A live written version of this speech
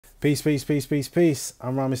Peace, peace, peace, peace, peace.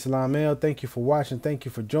 I'm Rami Salam El. Thank you for watching. Thank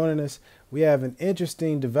you for joining us. We have an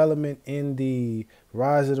interesting development in the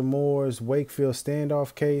Rise of the Moors Wakefield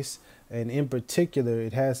standoff case. And in particular,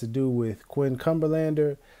 it has to do with Quinn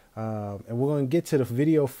Cumberlander. And we're going to get to the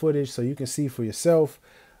video footage so you can see for yourself.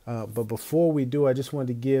 But before we do, I just wanted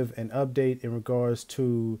to give an update in regards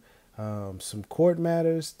to some court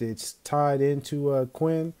matters that's tied into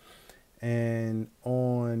Quinn. And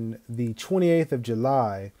on the 28th of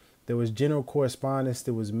July, there was general correspondence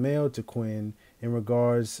that was mailed to Quinn in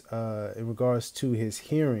regards to his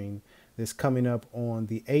hearing that's coming up on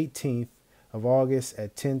the 18th of August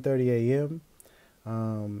at 10:30 a.m.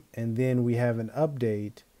 And then we have an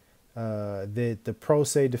update that the pro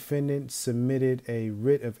se defendant submitted a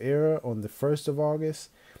writ of error on the 1st of August,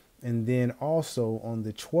 and then also on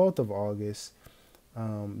the 12th of August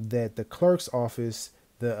that the clerk's office,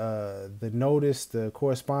 the notice, the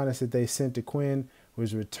correspondence that they sent to Quinn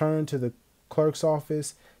was returned to the clerk's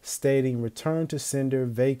office stating return to sender,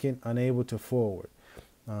 vacant, unable to forward.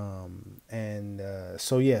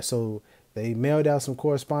 So they mailed out some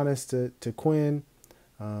correspondence to Quinn,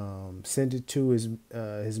 sent it to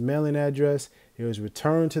his mailing address. It was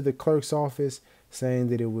returned to the clerk's office saying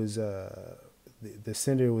that it was the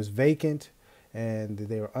sender was vacant and that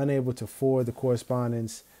they were unable to forward the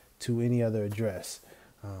correspondence to any other address.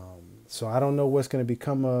 So I don't know what's going to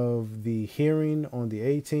become of the hearing on the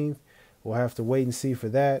 18th. We'll have to wait and see for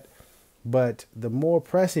that. But the more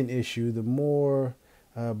pressing issue, the more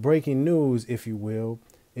breaking news, if you will,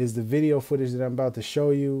 is the video footage that I'm about to show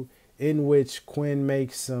you, in which Quinn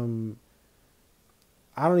makes some,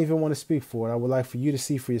 I don't even want to speak for it. I would like for you to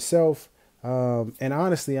see for yourself. And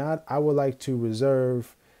honestly, I would like to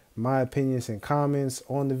reserve my opinions and comments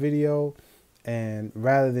on the video. And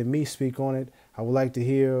rather than me speak on it, I would like to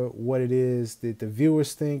hear what it is that the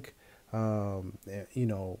viewers think. You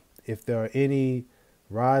know, if there are any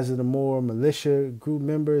Rise of the Moor militia group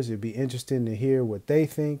members, it'd be interesting to hear what they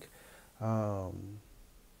think. Yeah,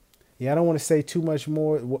 I don't want to say too much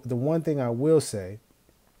more. The one thing I will say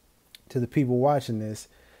to the people watching this,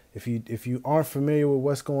 if you aren't familiar with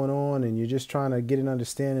what's going on and you're just trying to get an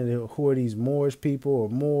understanding of who are these Moors people or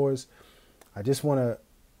Moors, I just want to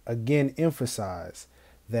again emphasize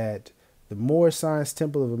that the Moor Science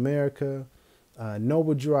Temple of America,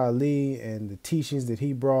 Noble Drew Ali and the teachings that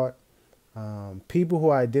he brought, people who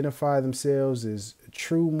identify themselves as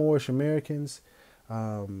true Moorish Americans,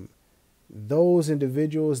 those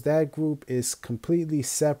individuals, that group is completely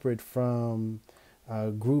separate from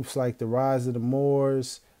groups like the Rise of the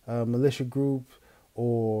Moors militia group,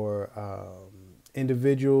 or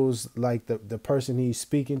individuals like the person he's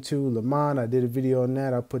speaking to, Lamont. I did a video on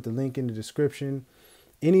that. I'll put the link in the description.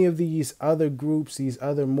 Any of these other groups, these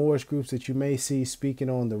other Moorish groups that you may see speaking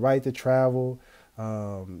on the right to travel,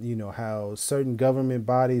 you know, how certain government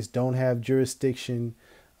bodies don't have jurisdiction,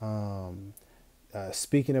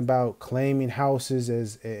 speaking about claiming houses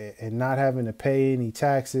and not having to pay any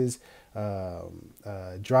taxes,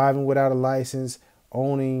 driving without a license,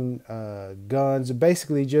 owning guns,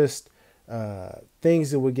 basically just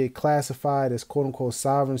things that would get classified as quote unquote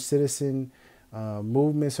sovereign citizen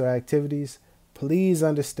movements or activities. Please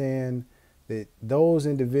understand that those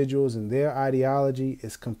individuals and their ideology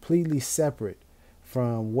is completely separate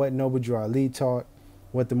from what Noble Drew Ali taught,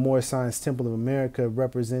 what the Moorish Science Temple of America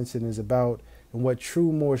represents and is about, and what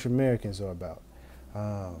true Moorish Americans are about.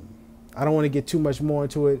 I don't want to get too much more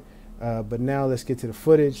into it, but now let's get to the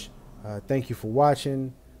footage. Thank you for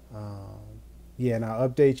watching. Yeah, and I'll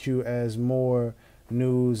update you as more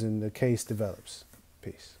news and the case develops.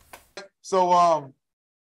 Peace. So,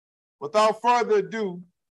 without further ado,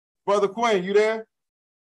 Brother Quinn, you there?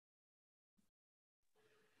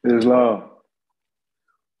 Islam.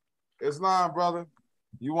 Islam, brother.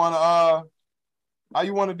 You wanna how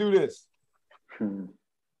you wanna do this?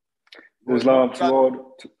 Islam to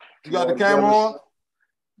all. You got the camera on?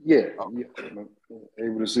 Yeah. Yeah.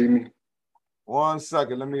 Able to see me? 1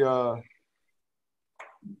 second. Let me all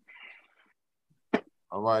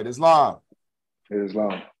right, Islam.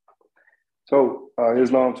 Islam. So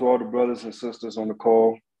Islam to all the brothers and sisters on the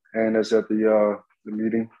call and that's at the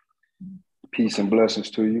meeting. Peace and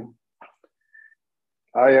blessings to you.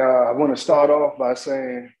 I want to start off by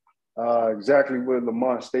saying exactly what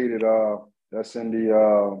Lamont stated. That's in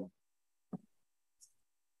the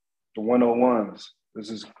 101s. This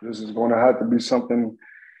is going to have to be something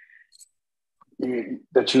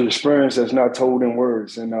that you experience that's not told in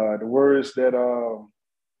words. And the words that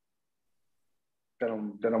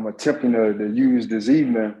I'm attempting to use this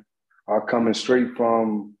evening are coming straight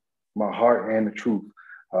from my heart and the truth,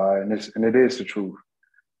 and it is the truth.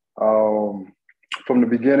 For from the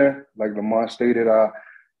beginning. Like Lamont stated,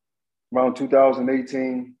 around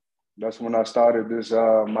 2018, that's when I started this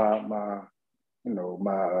my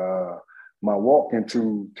walk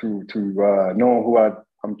into knowing who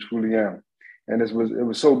I'm truly am. And it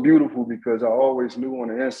was so beautiful because I always knew on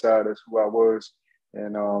the inside that's who I was,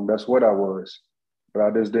 and that's what I was, but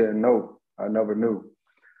I just didn't know. I never knew.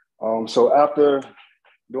 So after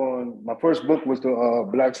doing my first book was the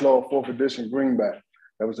Black's Law 4th edition Greenback.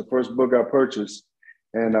 That was the first book I purchased,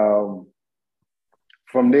 and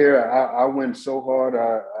from there I went so hard.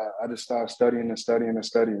 I just started studying and studying and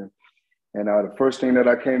studying. And the first thing that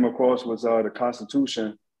I came across was the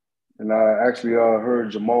Constitution, and I actually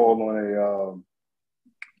heard Jamal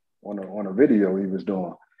on a video he was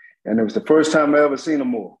doing, and it was the first time I ever seen him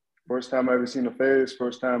more. First time I ever seen the feds.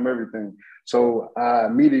 First time everything. So I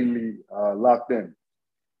immediately locked in.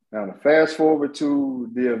 Now to fast forward to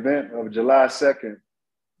the event of July 2nd,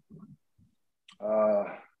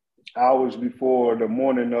 hours before the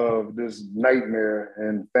morning of this nightmare,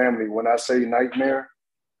 and family, when I say nightmare,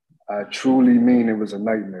 I truly mean it was a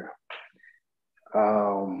nightmare.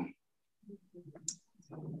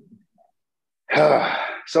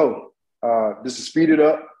 So just to speed it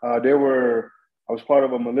up, I was part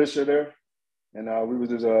of a militia there, and we was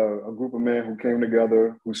just a group of men who came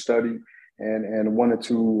together, who studied and wanted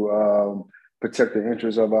to protect the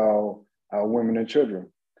interests of our women and children.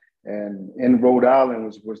 And in Rhode Island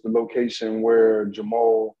was the location where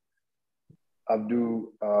Jamal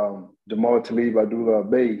Talib Abdullah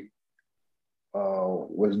Bey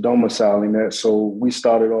was domiciling at. So we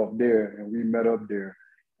started off there and we met up there.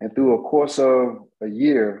 And through a course of a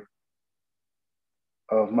year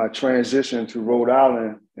of my transition to Rhode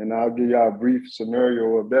Island, and I'll give y'all a brief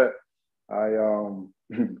scenario of that. I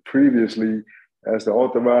previously, as the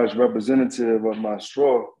authorized representative of my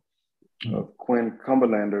straw, of Quinn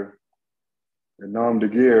Cumberlander and Nam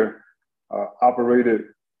DeGear,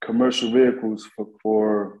 operated commercial vehicles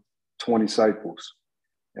for 20 cycles.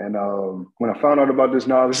 And when I found out about this,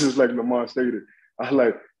 now this is like Lamont stated, I was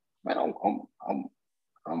like, man,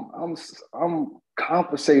 I'm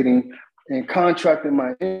compensating and contracting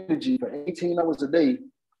my energy for 18 hours a day,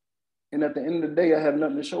 and at the end of the day, I have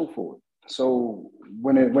nothing to show for it. So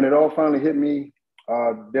when it all finally hit me,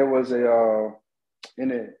 there was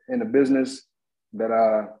in a business that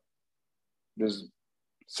I just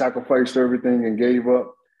sacrificed everything and gave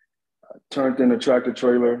up. I turned in a tractor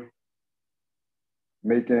trailer,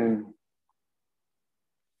 making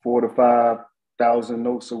 4,000 to 5,000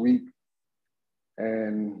 notes a week,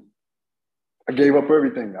 and I gave up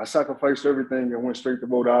everything. I sacrificed everything and went straight to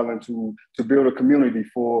Rhode Island to build a community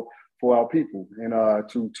for our people, and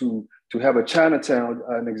to have a Chinatown,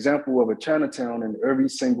 an example of a Chinatown in every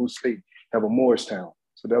single state, have a Morristown.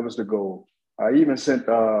 So that was the goal. I even sent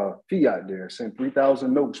fiat there, sent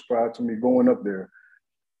 3,000 notes prior to me going up there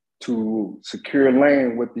to secure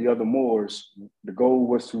land with the other Moors. The goal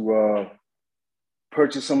was to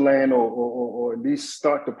purchase some land or at least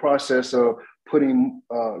start the process of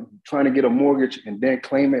trying to get a mortgage and then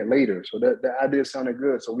claim it later. So that idea sounded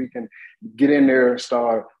good. So we can get in there,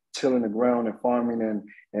 start tilling the ground and farming,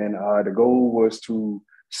 and the goal was to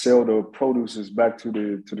sell the produces back to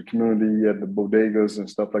the community at the bodegas and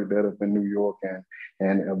stuff like that up in New York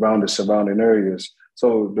and around the surrounding areas.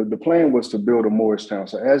 So the plan was to build a Morristown.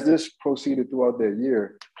 So as this proceeded throughout that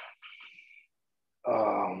year,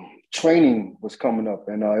 training was coming up,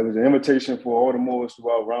 and it was an invitation for all the Moors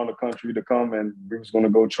throughout around the country to come, and we was going to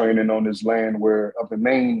go training on this land up in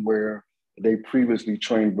Maine where they previously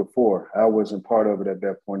trained before. I wasn't part of it at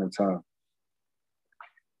that point in time.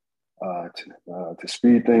 To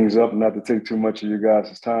speed things up, not to take too much of you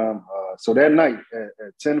guys' time. So that night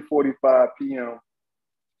at 10:45 p.m.,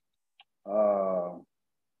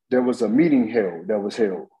 there was a meeting held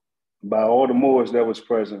by all the Moors that was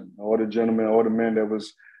present, all the gentlemen, all the men that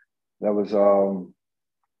was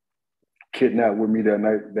kidnapped with me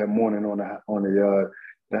that morning on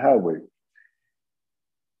the highway.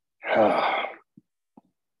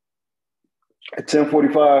 At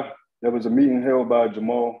 10:45, there was a meeting held by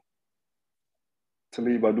Jamal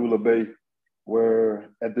Talib Abdullah Bey, where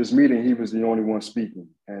at this meeting, he was the only one speaking.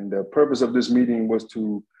 And the purpose of this meeting was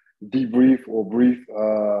to debrief or brief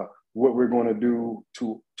what we're going to do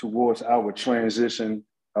towards our transition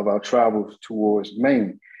of our travels towards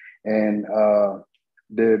Maine. And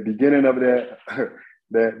the beginning of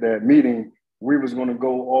that meeting, we was going to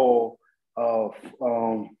go all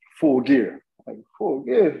full gear. Like, full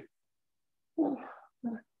gear? Well,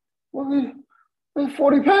 there's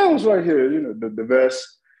 40 pounds right here. You know, the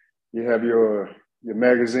vest, you have your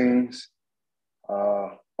magazines.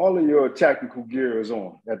 all of your tactical gear is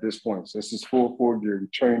on at this point. So this is full gear. You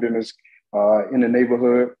trained in this in the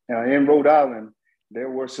neighborhood. In Rhode Island, there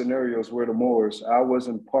were scenarios where the Moors. I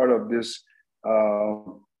wasn't part of this.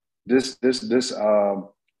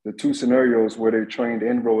 The two scenarios where they trained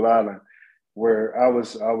in Rhode Island, where I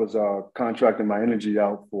was contracting my energy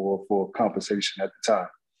out for compensation at the time.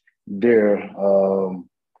 There,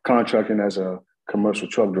 contracting as a commercial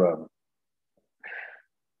truck driver.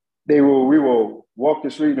 We will walk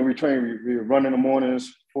the street and we train. We run in the mornings,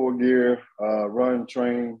 full gear, run,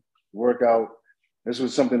 train, work out. This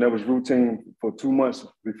was something that was routine for 2 months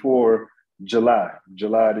before July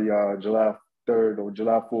 3rd or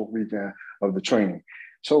July 4th weekend of the training.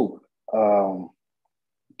 So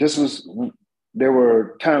there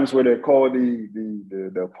were times where they called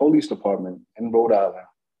the police department in Rhode Island,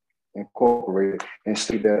 Incorporated, and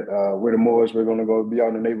state that we're the Moors, we're going to go be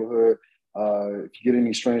out in the neighborhood. If you get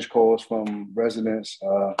any strange calls from residents,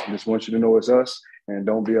 just want you to know it's us and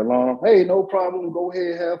don't be alarmed. Hey, no problem. Go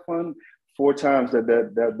ahead, have fun. 4 times that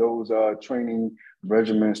those training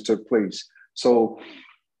regimens took place. So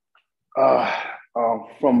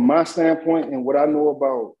from my standpoint and what I know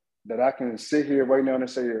about that, I can sit here right now and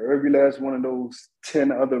say every last one of those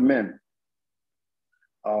 10 other men,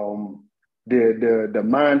 the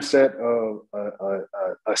mindset of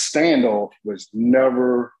a standoff was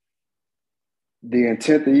never, the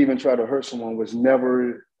intent to even try to hurt someone was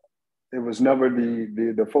never, it was never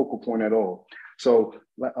the focal point at all. So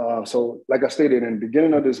like I stated in the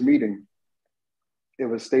beginning of this meeting, it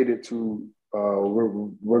was stated to,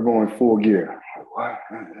 we're going full gear. What?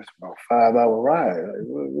 That's about a 5-hour ride. Like,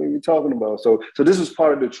 what are you talking about? So this was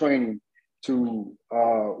part of the training to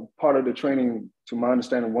my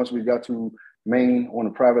understanding. Once we got to Maine on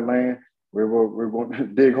a private land, we're going to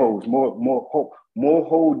dig holes, more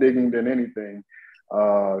hole digging than anything.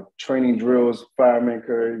 Training drills, fireman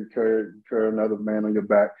carry another man on your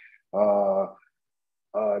back.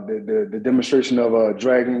 The demonstration of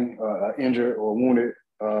dragging injured or wounded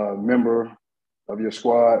member of your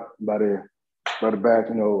squad by the back,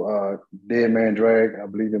 dead man drag, I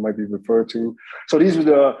believe it might be referred to. So these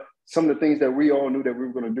were some of the things that we all knew that we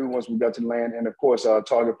were going to do once we got to land. And of course,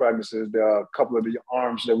 target practices, there are a couple of the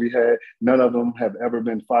arms that we had, none of them have ever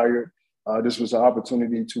been fired. This was an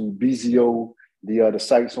opportunity to BZO the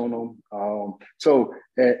sights on them. So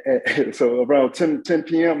around 10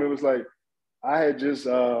 p.m., it was like I had just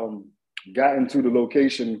gotten to the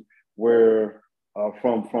location where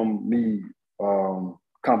from me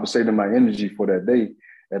compensating my energy for that day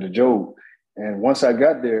at the Job. And once I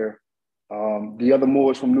got there, the other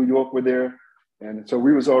Moors from New York were there. And so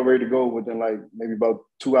we was all ready to go within like maybe about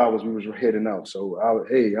 2 hours, we was heading out. So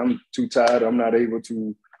I'm too tired. I'm not able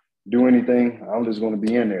to do anything. I'm just going to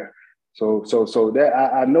be in there. So that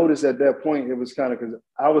I noticed at that point, it was kind of, because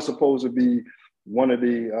I was supposed to be one of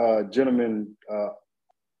the gentlemen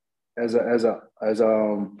as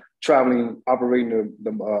traveling, operating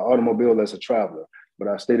the automobile as a traveler. But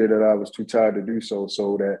I stated that I was too tired to do so.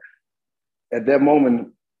 So that at that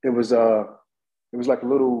moment, it was like a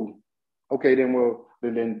little, okay, then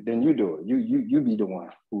you do it. You be the one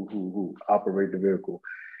who operate the vehicle,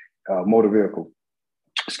 motor vehicle.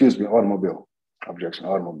 Excuse me, automobile. Objection,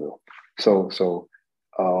 automobile. So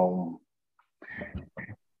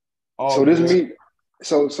this meet.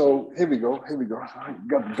 So here we go.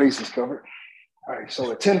 Got the bases covered. All right.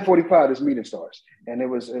 So at 10:45, this meeting starts, and it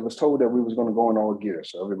was told that we was going to go in all gear.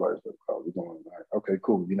 So everybody's like, "Oh, we're going." All right, okay,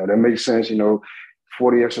 cool. That makes sense.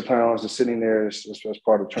 40 extra pounds is sitting there. That's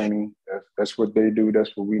part of training. That's what they do.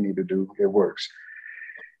 That's what we need to do. It works.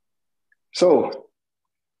 So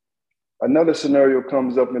another scenario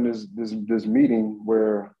comes up in this meeting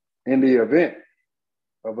where, in the event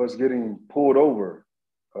of us getting pulled over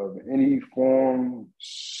of any form,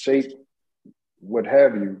 shape, what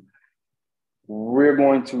have you, we're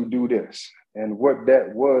going to do this. And what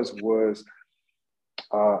that was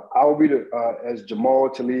I'll be as Jamal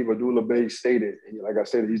Talib Abdullah Bey stated, like I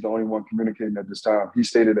said, he's the only one communicating at this time. He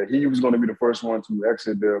stated that he was going to be the first one to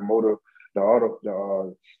exit the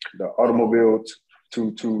automobile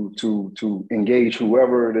to engage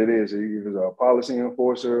whoever it is, either a policy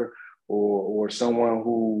enforcer or someone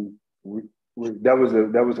who that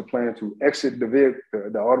was the plan, to exit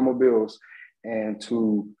the automobiles and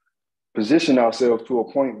to position ourselves to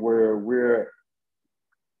a point where we're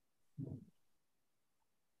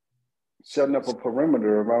setting up a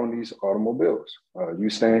perimeter around these automobiles. You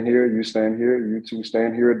stand here, you two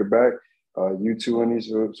stand here at the back, you two in these.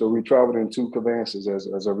 So we traveled in 2 conveyances,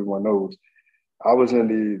 as everyone knows. I was in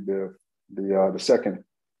the second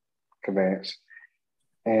conveyance,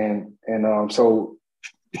 and so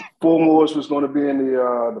 4 Moors was going to be in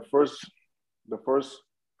the first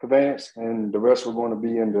conveyance, and the rest were going to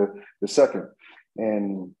be in the second.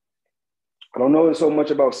 And I don't know so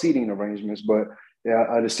much about seating arrangements, but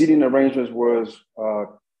the seating arrangements was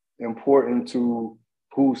important to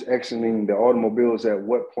who's exiting the automobiles at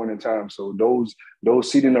what point in time. So those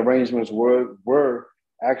seating arrangements were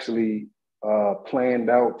actually planned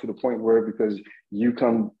out to the point where, because you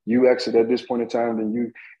exit at this point in time,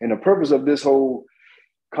 and the purpose of this whole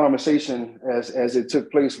conversation as it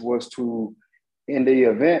took place was to, in the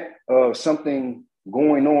event of something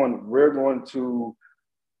going on, we're going to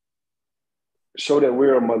show that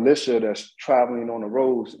we're a militia that's traveling on the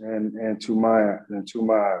roads. And to my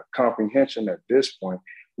comprehension at this point,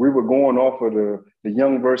 we were going off of the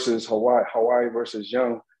Young versus Hawaii versus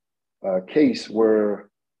Young case, where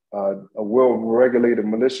a well-regulated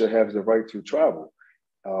militia has the right to travel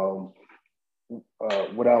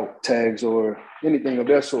without tags or anything of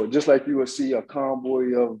that sort. Just like you would see a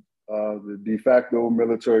convoy of the de facto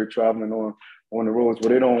military traveling on the roads,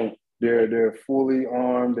 where they're fully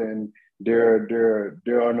armed and there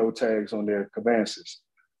are no tags on their conveyances.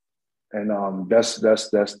 And that's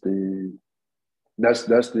the as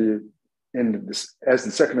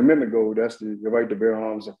the Second Amendment goes, that's the right to bear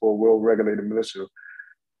arms and for a well-regulated militia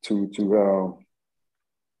to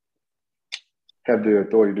have the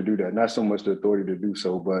authority to do that. Not so much the authority to do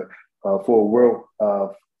so, but for a world, as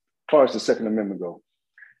far as the Second Amendment goes.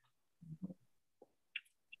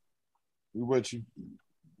 We with you.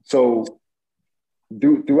 So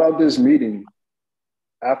throughout this meeting,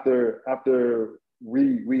 after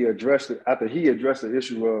we addressed it, after he addressed the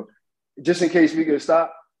issue of, just in case we get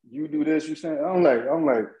stopped, you do this, you say, I'm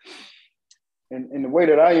like, and the way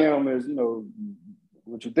that I am is,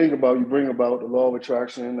 what you think about, you bring about the law of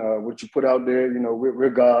attraction, what you put out there, we're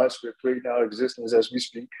gods, we're creating our existence as we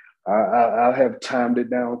speak. I have timed it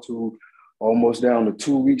down to almost down to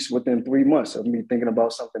 2 weeks within 3 months of me thinking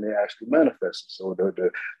about something that actually manifested. So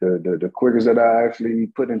the quickest that I actually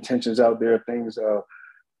put intentions out there, things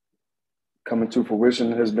coming to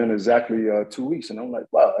fruition has been exactly 2 weeks. And I'm like,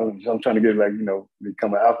 wow, I'm trying to get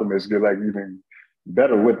become an alchemist, get even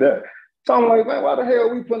better with that. So I'm like, man, why the hell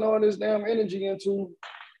are we putting all this damn energy into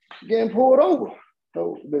getting pulled over?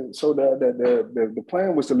 So the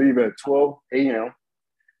plan was to leave at 12 a.m.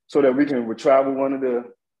 so that we can travel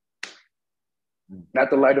not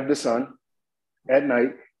the light of the sun at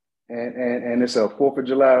night. And it's a 4th of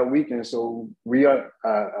July weekend. So we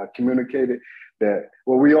communicated that,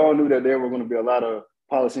 we all knew that there were going to be a lot of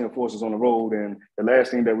policy enforcers on the road. And the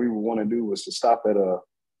last thing that we would want to do was to stop at a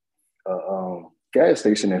gas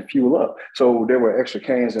station and fuel up. So there were extra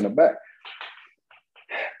cans in the back.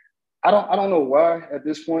 I don't know why at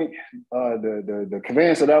this point the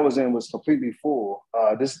conveyance that I was in was completely full.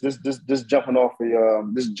 This jumping over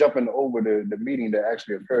the meeting that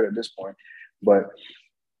actually occurred at this point. But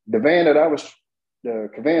the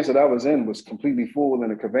conveyance that I was in was completely full,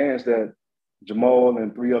 and the conveyance that Jamal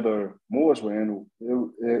and 3 other Moors were in,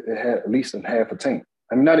 it had at least a half a tank.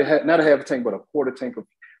 I mean, not a half a tank, but a quarter tank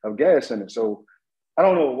of gas in it. So I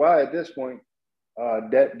don't know why at this point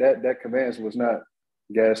that conveyance was not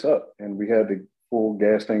gassed up, and we had the full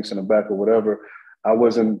gas tanks in the back or whatever. I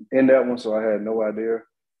wasn't in that one, so I had no idea.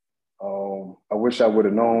 I wish I would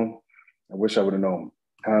have known.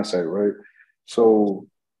 Hindsight, right? So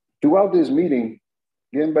throughout this meeting,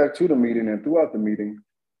 getting back to the meeting and throughout the meeting,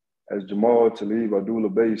 as Jamal Talib Abdullah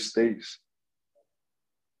Bey states,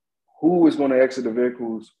 who is going to exit the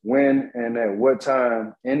vehicles, when, and at what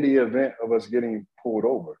time in the event of us getting pulled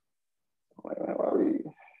over? I'm like, man, why are we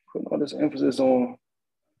putting all this emphasis on?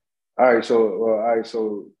 All right,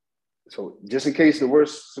 so just in case the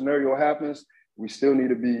worst scenario happens, we still need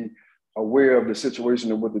to be aware of the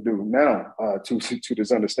situation and what to do. Now, to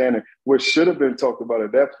this understanding, what should have been talked about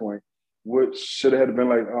at that point, what should have been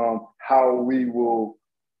how we will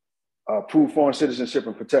prove foreign citizenship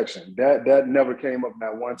and protection. That never came up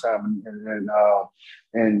not one time,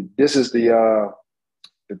 and this is the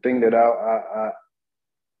thing that I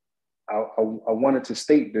wanted to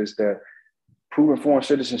state this, that proving foreign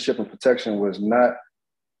citizenship and protection was not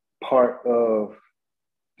part of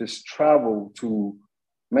this travel to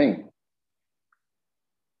Maine,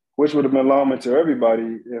 which would have been alarming to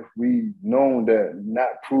everybody if we known that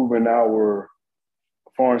not proving our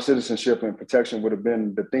foreign citizenship and protection would have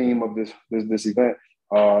been the theme of this event.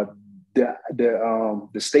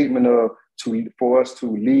 The statement for us to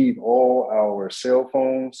leave all our cell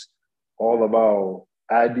phones, all of our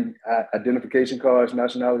identification cards,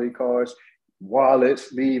 nationality cards,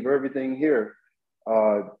 wallets, leave everything here,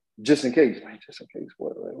 just in case.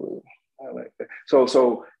 What?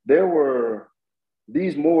 So there were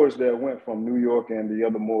these Moors that went from New York and the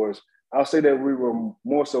other Moors, I'll say that we were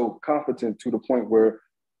more so competent to the point where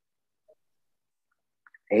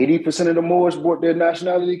 80% of the Moors bought their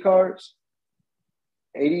nationality cards.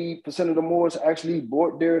 80% of the Moors actually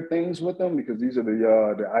bought their things with them, because these are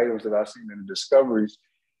the items that I've seen in the discoveries.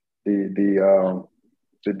 The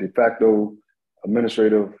de facto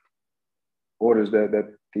administrative orders that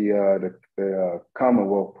the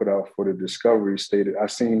Commonwealth put out for the discovery stated,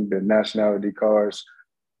 I've seen the nationality cards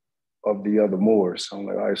of the other Moors. I'm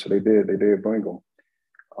like, all right, so they did bring them.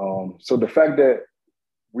 So the fact that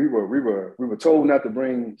we were told not to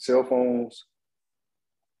bring cell phones,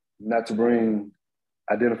 not to bring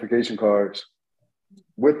identification cards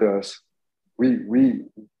with us,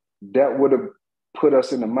 that would have put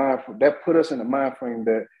us in the mind frame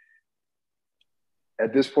that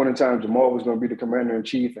at this point in time, Jamal was going to be the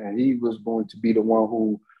commander-in-chief, and he was going to be the one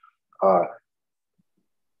who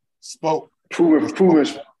spoke, proven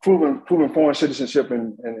foreign citizenship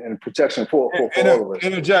and protection for all of us.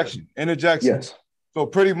 Interjection. Yes. So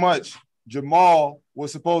pretty much, Jamal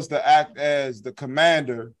was supposed to act as the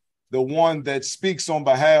commander, the one that speaks on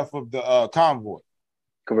behalf of the convoy.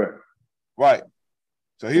 Correct. Right.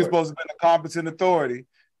 So he was supposed to be the competent authority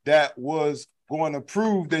that was going to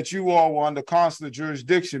prove that you all were under consular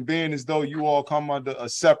jurisdiction, being as though you all come under a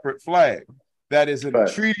separate flag that is in a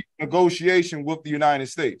treaty negotiation with the United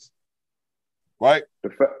States. Right?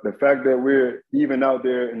 The fact that we're even out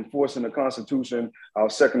there enforcing the Constitution, our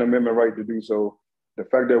Second Amendment right to do so, the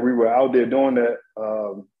fact that we were out there doing that,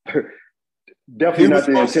 definitely not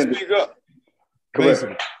the intent. Speak up.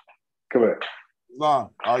 Correct.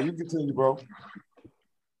 You continue, bro.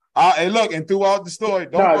 Hey, look, and throughout the story,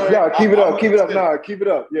 keep it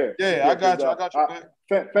up. Yeah, I got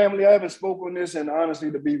you. Family, I haven't spoken on this, and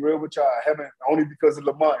honestly, to be real with y'all, I haven't, only because of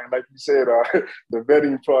Lamont, and like you said, the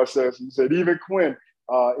vetting process. You said even Quinn.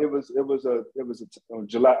 It was on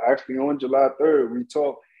July 3rd we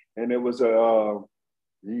talked, and it was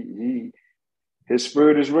his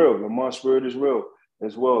spirit is real. Lamont's spirit is real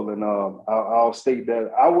as well, and I'll state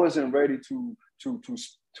that I wasn't ready to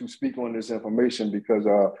speak on this information because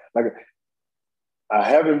I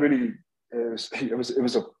haven't really. It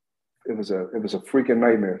was a freaking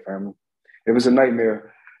nightmare, family. It was a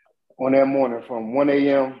nightmare on that morning from 1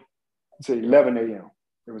 a.m. to 11 a.m.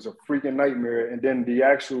 It was a freaking nightmare, and then the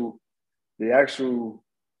actual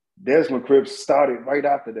Desmond Crips started right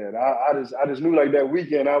after that. I just knew like that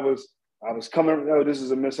weekend I was coming. Oh, this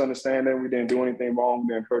is a misunderstanding. We didn't do anything wrong.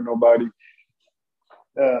 We didn't hurt nobody.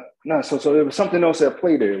 So there was something else at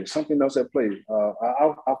play there.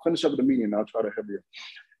 I'll finish up with the meeting and I'll try to help you.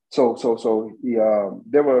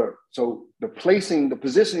 The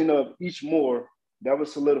positioning of each Moor that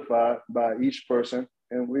was solidified by each person,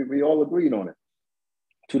 and we all agreed on it,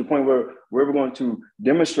 to the point where we're going to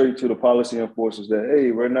demonstrate to the policy enforcers that,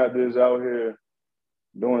 hey, we're not just out here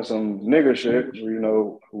doing some nigger shit. You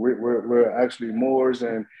know, we're actually Moors,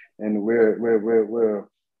 and we're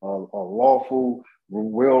a lawful,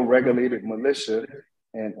 well-regulated militia,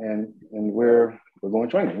 and we're going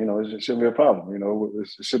to train them. You know, it shouldn't be a problem. You know, it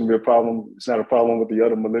shouldn't be a problem. It's not a problem with the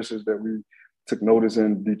other militias that we took notice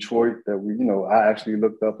in Detroit that I actually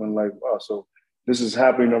looked up and like, wow, so this is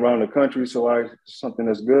happening around the country. So something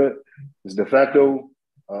that's good. It's de facto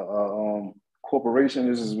corporation.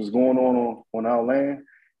 This is what's going on our land.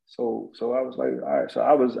 So I was like, all right. So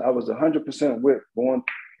I was 100% with going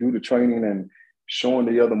through the training and showing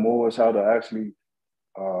the other Moors how to actually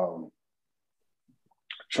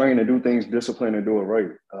train and do things, discipline and do it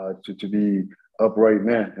right, to be upright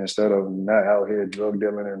men instead of not out here drug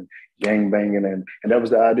dealing and gang banging. And that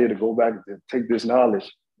was the idea, to go back to take this knowledge,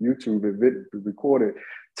 YouTube, record it,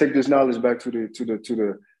 take this knowledge back to the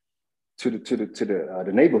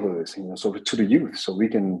neighborhoods, so to the youth, so we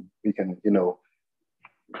can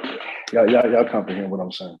y'all comprehend what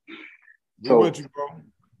I'm saying.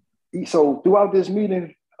 So throughout this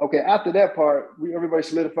meeting, okay, after that part, everybody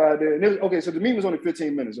solidified there. And so the meeting was only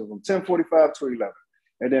 15 minutes, so from 10:45 to 11.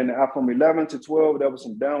 And then from 11 to 12, there was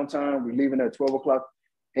some downtime. We're leaving at 12 o'clock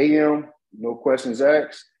a.m., no questions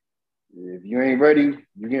asked. If you ain't ready,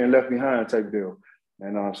 you're getting left behind type deal.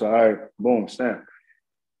 And so, all right, boom, stamp,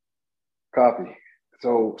 copy.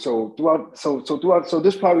 So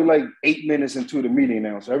this probably like 8 minutes into the meeting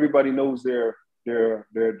now. So everybody knows their through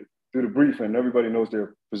the briefing, everybody knows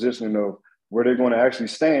their positioning of where they're going to actually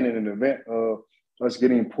stand in an event of us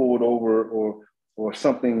getting pulled over or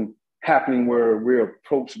something happening where we're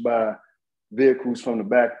approached by vehicles from the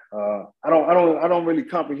back. I don't really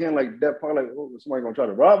comprehend like that part. Like, oh, somebody gonna try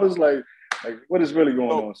to rob us? Like what is really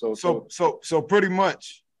going on? So pretty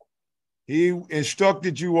much, he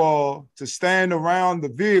instructed you all to stand around the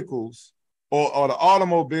vehicles or the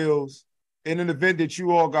automobiles in an event that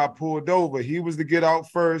you all got pulled over. He was to get out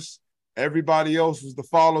first. Everybody else was to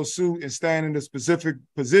follow suit and stand in a specific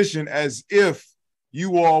position as if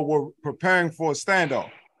you all were preparing for a standoff.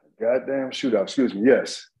 Goddamn shootout. Excuse me.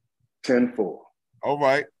 Yes. 10-4. All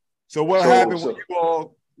right. So what happened when you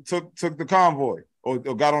all took the convoy or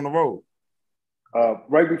got on the road?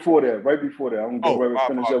 Right before that, I'm gonna go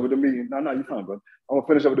finish up with the meeting. No, you're fine, bro. I'm gonna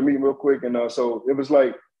finish up with the meeting real quick. And so it was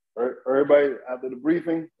like everybody after the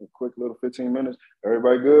briefing, a quick little 15 minutes.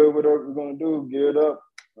 Everybody good with what we're gonna do? Geared up.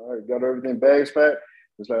 All right, got everything, bags packed.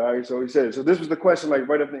 It's like, all right, so he said. So this was the question, like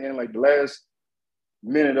right at the end, like the last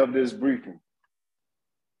minute of this briefing.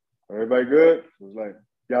 Everybody good? It was like,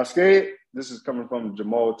 y'all scared? This is coming from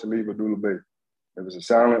Jamal Talib Abdullah Bey. There was a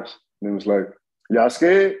silence, and it was like, y'all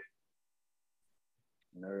scared?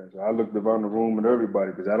 So I looked around the room at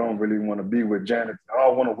everybody because I don't really want to be with janitors. I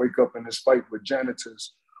don't want to wake up in this fight with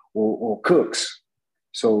janitors or cooks.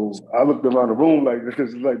 So I looked around the room like,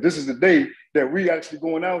 because like this is the day that we actually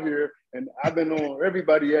going out here, and I've been on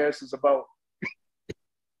everybody's asses about.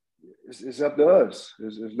 It's up to us.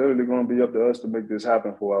 It's literally going to be up to us to make this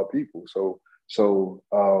happen for our people. So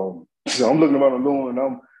I'm looking around the room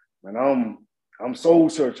and I'm soul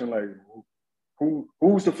searching like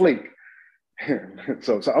who's the flake.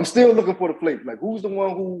 so I'm still looking for the flake. Like who's the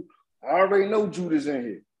one who I already know Judah's in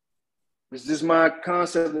here. It's just my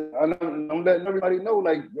concept. I'm letting everybody know,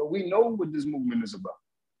 like, yo, we know what this movement is about.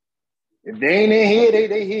 If they ain't in here,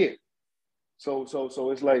 they here. So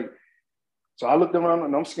it's like, so I looked around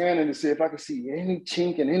and I'm scanning to see if I could see any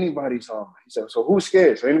chink in anybody's armor. He said, so who's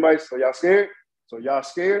scared? So y'all scared? So y'all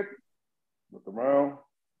scared? Look around.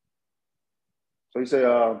 So he said,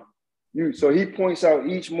 so he points out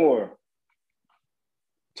each more.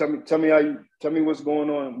 Tell me what's going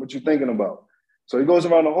on, what you're thinking about. So he goes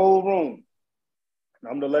around the whole room.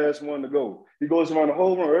 I'm the last one to go. He goes around the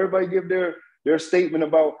whole room. Everybody give their statement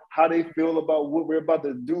about how they feel about what we're about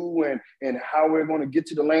to do and how we're going to get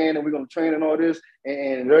to the land and we're going to train and all this.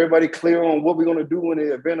 And everybody clear on what we're going to do in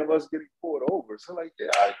the event of us getting pulled over. So like, yeah,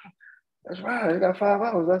 that's right. I got 5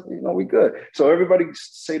 hours. That's, we good. So everybody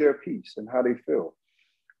say their piece and how they feel.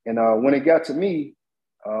 And when it got to me,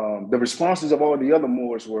 the responses of all the other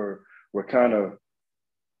Moors were kind of,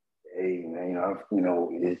 hey, man,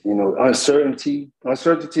 uncertainty.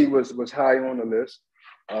 Uncertainty was high on the list.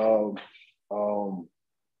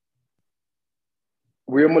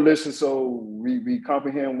 We're militia, so we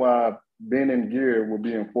comprehend why being in gear will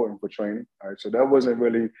be important for training. All right, so that wasn't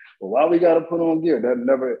really, well, why we got to put on gear? That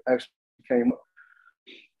never actually came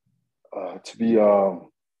up to be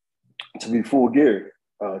full gear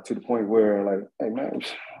to the point where like, hey man,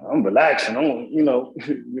 I'm relaxing. I'm, so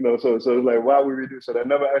it's like, why would we do? So that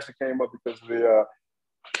never actually came up because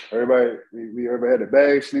everybody had the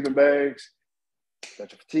bags, sleeping bags,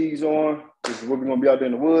 got your fatigues on. This is what we're gonna be out there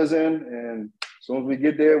in the woods in, and as soon as we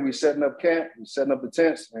get there, we setting up camp, we setting up the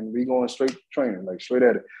tents, and we going straight to training, like straight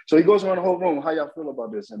at it. So he goes around the whole room. How y'all feel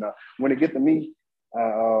about this? And when it get to me,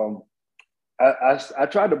 I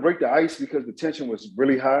tried to break the ice because the tension was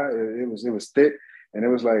really high. It was thick, and it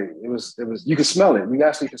was you could smell it. You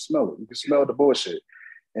actually could smell it. You could smell the bullshit.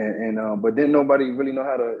 And but then nobody really know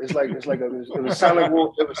how to. It was silent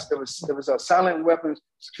war. It was a silent weapons.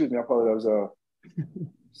 Excuse me, I apologize.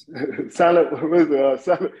 Silent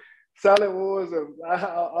wars.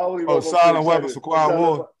 Silent weapons of quiet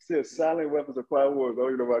war. Silent weapons of quiet wars. I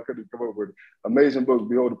don't even know why I couldn't come up with it. Amazing book.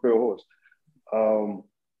 Behold the Pale Horse.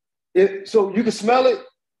 So you can smell it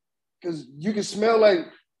because you can smell like.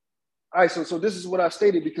 All right, so this is what I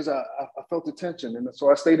stated because I felt the tension, and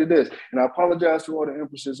so I stated this, and I apologize to all the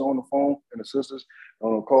empresses on the phone and the sisters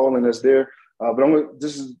on the call, and that's there. But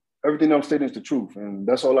this is everything I'm stating is the truth, and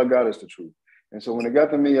that's all I got is the truth. And so when it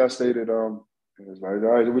got to me, I stated, it was like, all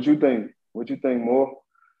right, what you think? What you think more?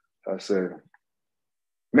 I said,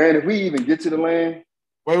 man, if we even get to the land,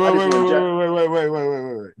 wait.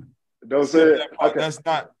 Don't say it. Okay.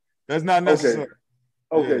 That's not necessary.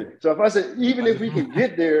 Okay, so if I said, even if we can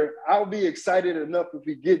get there, I'll be excited enough if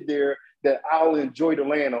we get there that I'll enjoy the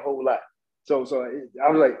land a whole lot. So I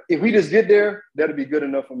was like, if we just get there, that'll be good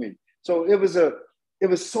enough for me. So it was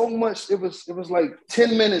so much, it was like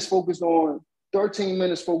 10 minutes focused on, 13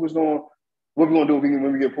 minutes focused on what we're gonna do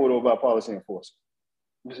when we get pulled over by policy enforcement.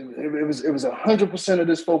 It was 100% of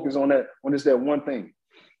this focus on that one thing.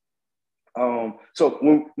 So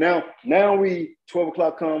when now we 12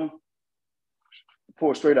 o'clock come,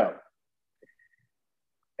 pour straight out.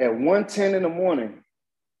 At 1:10 in the morning,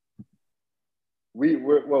 we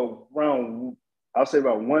were around, I'll say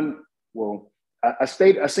about 1, well, I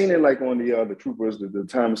seen it like on the troopers, the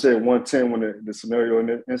time it said 110 when the scenario and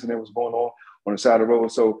the incident was going on the side of the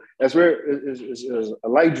road. So that's where it's a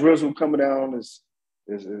light drizzle coming down. Is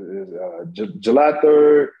July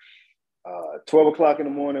 3rd, 12 o'clock in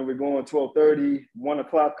the morning. We're going 12:30. 1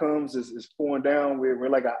 o'clock comes. It's pouring down. We're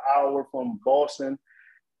like an hour from Boston,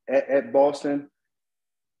 at Boston,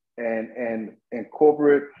 and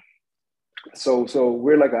corporate. So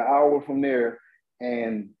we're like an hour from there,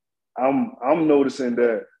 and I'm noticing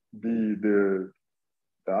that the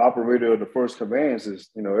operator of the first conveyance is,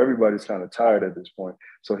 everybody's kind of tired at this point.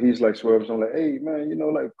 So he's like swerving. So I'm like, hey man,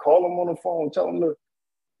 like call him on the phone, tell him to,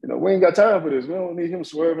 we ain't got time for this. We don't need him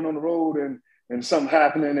swerving on the road and something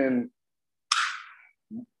happening, and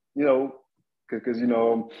because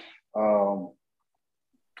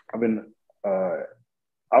I've been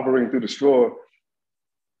operating through the store,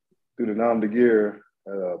 through the nom de guerre,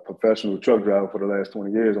 professional truck driver for the last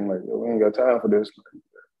 20 years. I'm like, we ain't got time for this.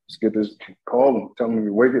 Let's get this, call him, tell him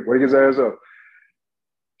to wake his ass up.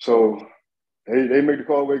 So they make the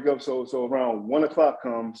call, wake up. So around 1 o'clock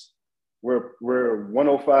comes, we're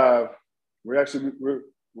 1:05.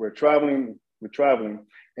 We're traveling,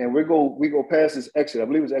 and we go past this exit. I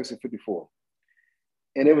believe it's exit 54.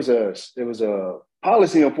 And it was a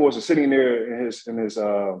policy enforcer sitting there in his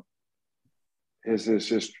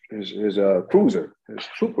cruiser, his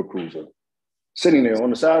trooper cruiser, sitting there on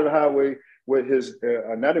the side of the highway with his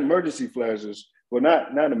not emergency flashes, well,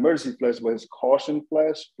 not emergency flashes, but his caution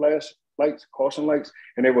lights,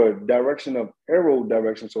 and they were arrow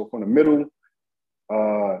direction. So from the middle,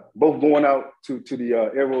 both going out to the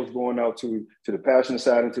arrows going out to the passenger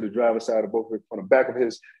side and to the driver's side, of both from the back of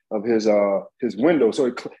his window. So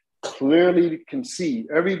it clearly can see,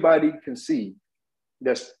 everybody can see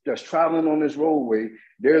that's traveling on this roadway.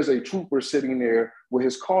 There's a trooper sitting there with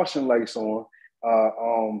his caution lights on,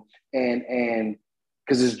 and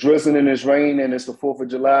because it's drizzling and it's rain and it's the 4th of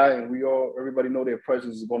July, and everybody know their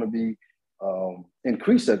presence is going to be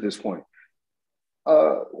increased at this point.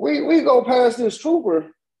 We go past this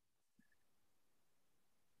trooper.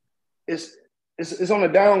 It's on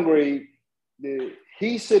a downgrade.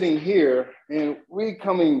 He's sitting here, and we're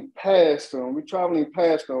coming past him. We're traveling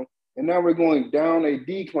past him, and now we're going down a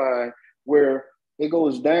decline where it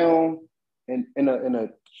goes down in a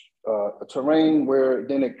terrain where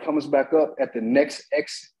then it comes back up at the next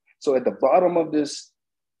exit. So at the bottom of this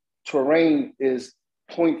terrain is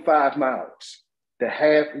 0.5 miles. The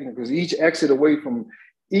half, because each exit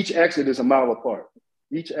is a mile apart.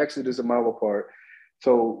 Each exit is a mile apart.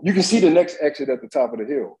 So you can see the next exit at the top of the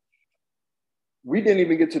hill. We didn't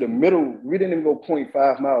even get to the middle. We didn't even go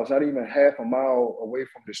 0.5 miles, not even half a mile away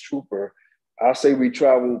from this trooper. I'll say we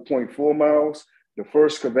traveled 0.4 miles. The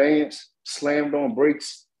first conveyance slammed on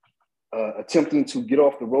brakes, attempting to get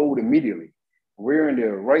off the road immediately. We're in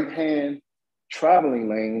the right-hand traveling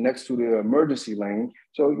lane next to the emergency lane.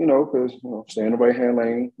 So, because, stay in the right-hand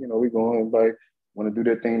lane, we go, everybody want to do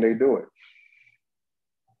their thing, they do it.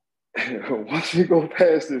 Once we go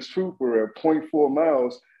past this trooper at 0.4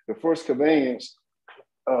 miles, the first conveyance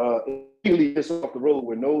immediately hits off the road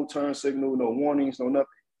with no turn signal, no warnings, no nothing.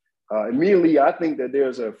 Immediately, I think that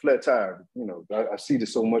there's a flat tire. I see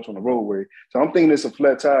this so much on the roadway. So I'm thinking it's a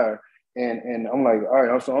flat tire. And I'm like, all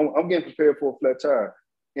right, so I'm getting prepared for a flat tire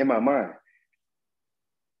in my mind.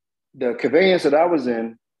 The conveyance that I was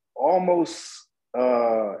in almost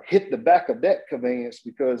hit the back of that conveyance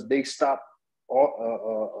because they stopped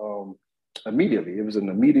immediately. It was an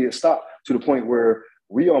immediate stop to the point where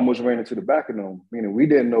we almost ran into the back of them, meaning we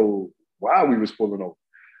didn't know why we was pulling over.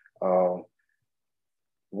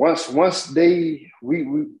 Once we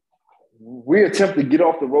attempt to get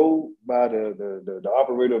off the road by the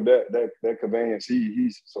operator of that conveyance.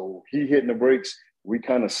 He hitting the brakes. We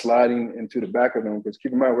kind of sliding into the back of them because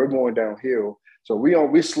keep in mind we're going downhill. So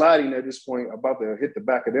we're sliding at this point, about to hit the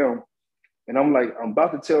back of them, and I'm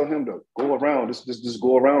about to tell him to go around. Just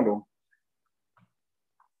go around them.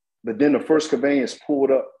 But then the first conveyance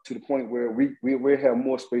pulled up to the point where we have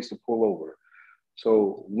more space to pull over.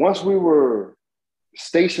 So once we were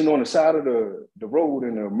stationed on the side of the road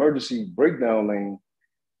in the emergency breakdown lane,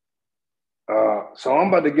 so I'm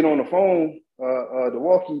about to get on the phone, the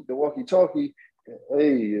walkie-talkie.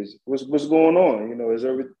 Hey, what's going on?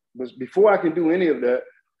 But before I can do any of that,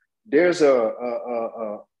 there's a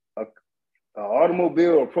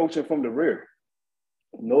automobile approaching from the rear.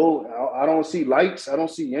 No, I don't see lights. I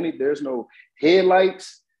don't see any. There's no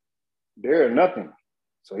headlights. There are nothing.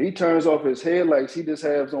 So he turns off his headlights. He just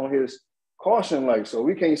has on his caution lights, so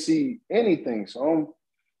we can't see anything. So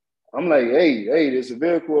I'm like, hey, there's a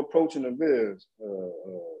vehicle approaching the Viz,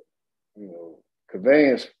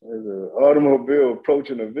 conveyance is an automobile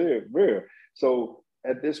approaching a rear. So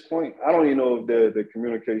at this point, I don't even know if the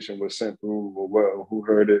communication was sent through or who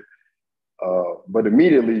heard it. But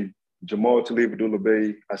immediately, Jamal Talib Abdullah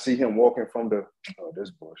Bey, I see him walking from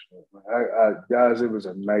this bullshit. Guys, it was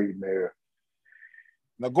a nightmare.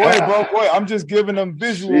 Now go ahead, bro. Go ahead. I'm just giving them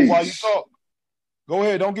visual while you talk. Go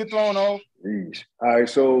ahead. Don't get thrown off. Jeez. All right.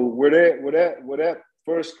 So where that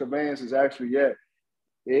first conveyance is actually at,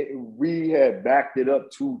 we had backed it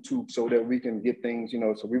up to so that we can get things,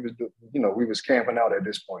 so we was camping out at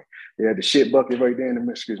this point. They had the shit bucket right there in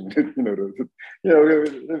the, excuse me,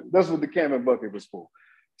 that's what the camping bucket was for.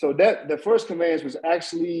 So the first conveyance was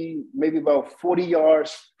actually maybe about 40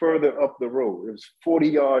 yards further up the road. It was 40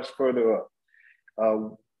 yards further up,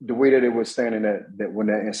 the way that it was standing that when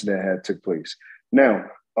that incident had took place. Now,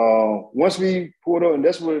 once we pulled up, and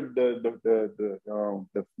that's where the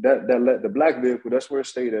black vehicle, that's where it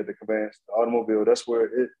stayed at, the conveyance, the automobile, that's where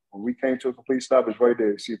when we came to a complete stop, it's right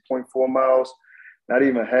there. You see 0.4 miles, not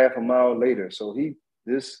even half a mile later. So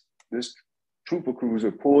this trooper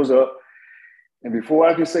cruiser pulls up, and before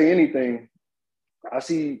I can say anything, I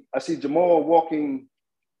see Jamal walking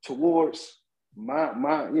towards I'm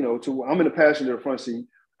in the passenger front seat.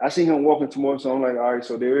 I see him walking towards, so I'm like, all right,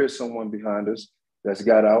 so there is someone behind us that's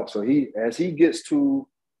got out. So as he gets to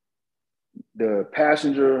the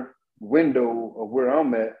passenger window of where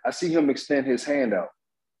I'm at, I see him extend his hand out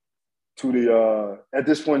to at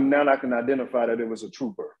this point, now I can identify that it was a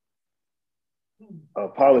trooper, a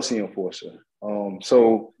policy enforcer.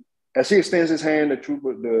 So as he extends his hand,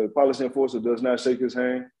 the policy enforcer does not shake his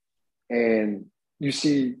hand. And you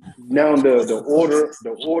see now the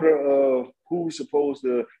order of who's supposed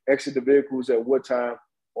to exit the vehicles at what time.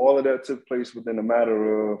 All of that took place within a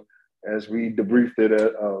matter of, as we debriefed it,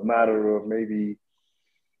 a matter of maybe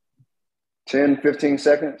 10, 15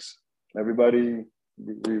 seconds. Everybody,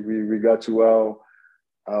 we got to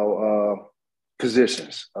our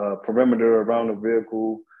positions, perimeter around the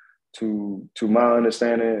vehicle. To my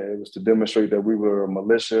understanding, it was to demonstrate that we were a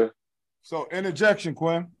militia. So interjection,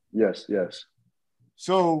 Quinn. Yes.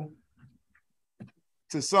 So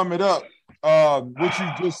to sum it up, what you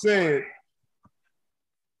just said,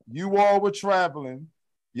 you all were traveling.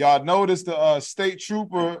 Y'all noticed the state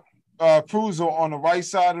trooper cruiser on the right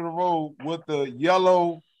side of the road with the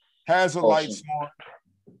yellow hazard lights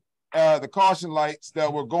on, the caution lights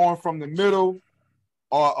that were going from the middle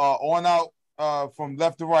or on out from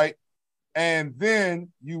left to right. And then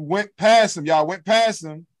you went past them. Y'all went past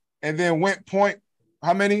them and then went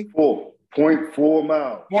how many? 0.4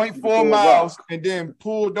 miles. 0.4 miles and then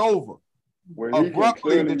pulled over.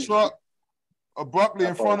 Abruptly, the truck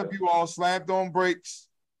in front of you all slammed on brakes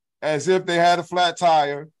as if they had a flat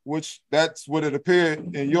tire, which that's what it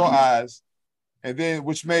appeared in your eyes, and then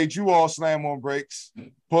which made you all slam on brakes,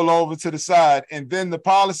 pull over to the side, and then the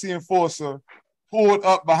policy enforcer pulled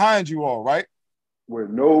up behind you all, right? With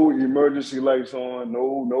no emergency lights on,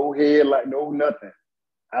 no headlight, no nothing.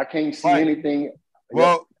 I can't see anything.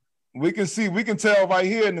 Well, we can tell right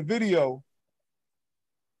here in the video.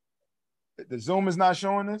 The Zoom is not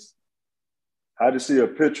showing this. I just see a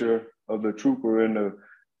picture of the trooper in the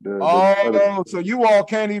so you all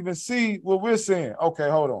can't even see what we're seeing. Okay,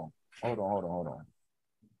 hold on.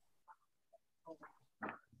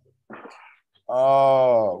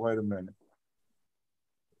 Oh, wait a minute.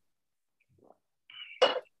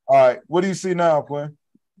 All right, what do you see now, Quinn?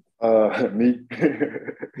 Me.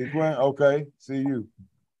 Quinn, okay, see you.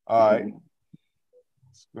 All right.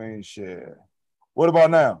 Screen share. What about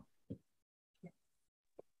now?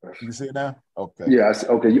 You see it now? Okay. Yeah, I see.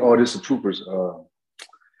 Okay. Oh, this is troopers.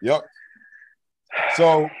 Yep.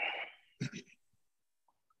 So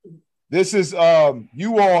this is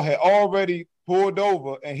you all had already pulled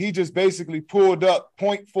over, and he just basically pulled up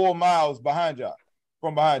 0.4 miles behind y'all,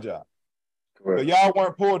 from behind y'all. Correct. So y'all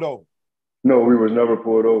weren't pulled over. No, we was never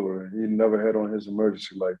pulled over. He never had on his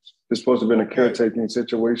emergency lights. It's supposed to have been a caretaking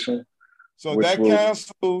situation. So that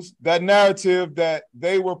cancels that narrative that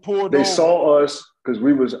they were pulled over. They saw us because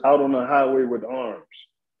we was out on the highway with arms.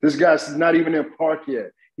 This guy's not even in park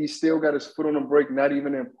yet. He still got his foot on the brake, not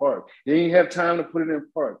even in park. He didn't have time to put it in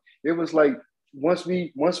park. It was like once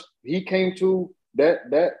he came to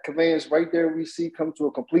that conveyance right there, we see come to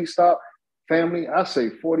a complete stop. Family, I say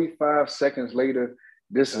 45 seconds later,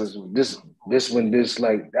 this when this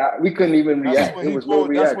like we couldn't even react. There was no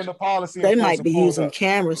reaction. That's when the policy. They might be using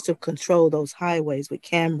cameras to control those highways with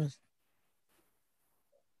cameras.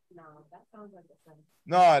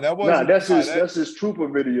 No, that wasn't. That's his trooper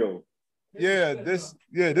video. Yeah, this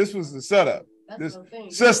was the setup.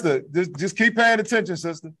 Sister, just keep paying attention,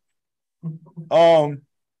 sister.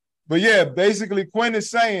 But But yeah, basically Quinn is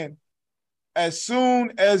saying as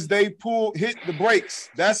soon as they hit the brakes,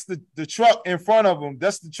 that's the truck in front of them.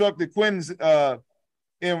 That's the truck that Quinn's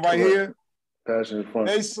in right here. Passing in front.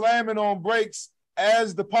 They slamming on brakes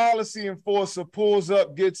as the policy enforcer pulls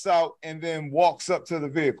up, gets out, and then walks up to the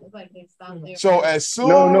vehicle. So as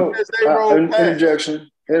soon as they roll past, interjection.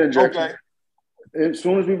 Okay. As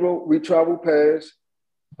soon as we travel past,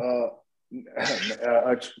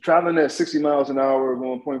 traveling at 60 miles an hour,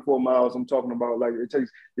 going 0.4 miles. I'm talking about like it takes,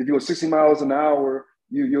 if you go 60 miles an hour,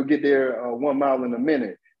 you'll get there 1 mile in a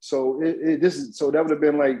minute. So that would have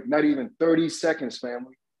been like not even 30 seconds,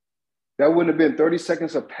 family. That wouldn't have been 30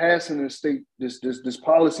 seconds of passing this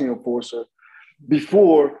policy enforcer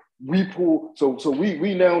before we pull. So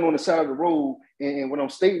we now on the side of the road, and what I'm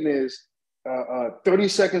stating is 30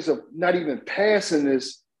 seconds of not even passing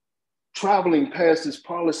this, traveling past this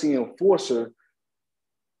policy enforcer.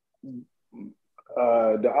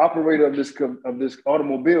 The operator of this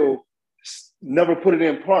automobile never put it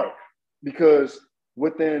in park, because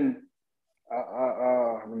within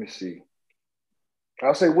let me see.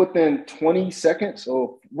 I'll say within 20 seconds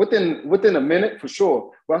or within a minute for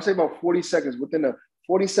sure. But I'll say about 40 seconds. Within the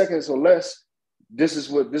 40 seconds or less, this is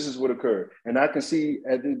what occurred. And I can see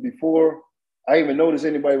before I even noticed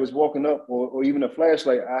anybody was walking up or even a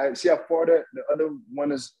flashlight. I see how far the other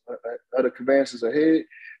one is, other conveyances ahead.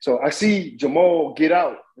 So I see Jamal get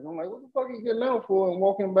out. And I'm like, what the fuck are you getting out for and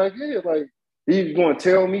walking back here? Like, he's going to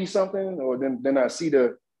tell me something, or then I see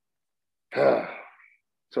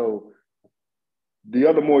so the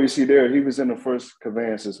other more you see there, he was in the first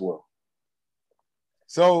conveyance as well.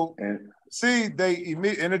 So see,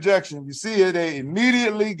 interjection. You see it, they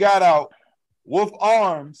immediately got out with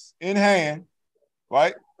arms in hand,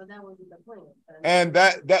 right? But that wasn't the plan. And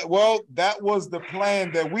that was the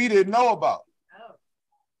plan that we didn't know about. Oh.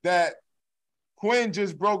 That Quinn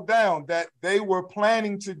just broke down that they were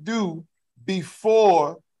planning to do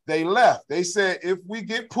before they left. They said, if we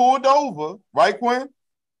get pulled over, right, Quinn?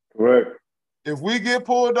 Correct. If we get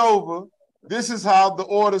pulled over, this is how the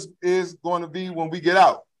orders is going to be when we get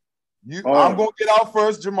out. I'm going to get out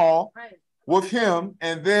first, Jamal, right, with him,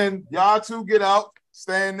 and then y'all two get out,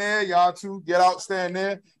 stand there. Y'all two get out, stand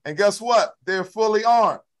there. And guess what? They're fully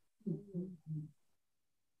armed.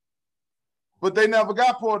 But they never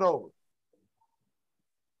got pulled over.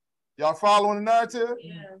 Y'all following the narrative?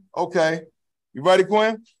 Yeah. Okay. You ready,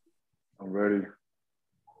 Quinn? I'm ready.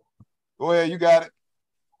 Go ahead. You got it.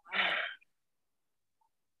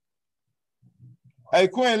 Hey,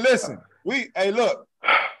 Quinn, listen. Look.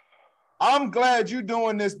 I'm glad you're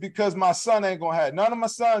doing this because my son ain't gonna have. None of my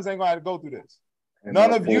sons ain't gonna have to go through this. And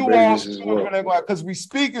none of you all children ain't gonna, because we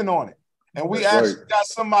speaking on it, and we actually got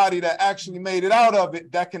somebody that actually made it out of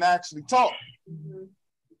it that can actually talk.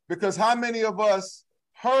 Because how many of us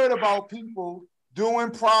heard about people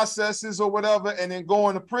doing processes or whatever and then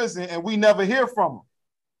going to prison, and we never hear from them?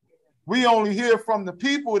 We only hear from the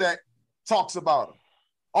people that talks about them.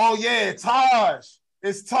 Oh yeah, Taj.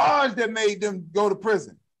 It's Taj that made them go to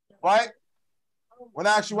prison, right? When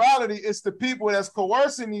in actuality, it's the people that's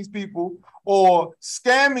coercing these people or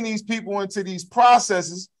scamming these people into these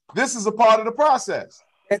processes. This is a part of the process.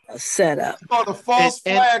 It's a setup. It's called a false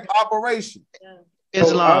flag operation.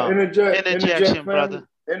 Islam. Interjection, brother.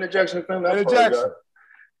 Interjection, family.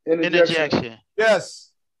 Interjection.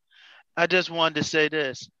 Yes. I just wanted to say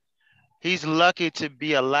this. He's lucky to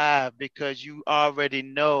be alive because you already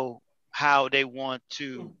know how they want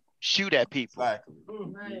to shoot at people. Exactly.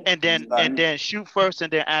 And then shoot first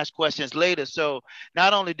and then ask questions later. So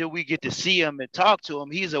not only do we get to see him and talk to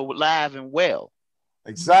him, he's alive and well.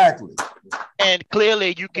 Exactly. And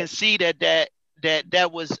clearly you can see that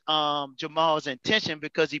was Jamal's intention,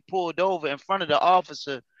 because he pulled over in front of the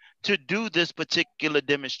officer to do this particular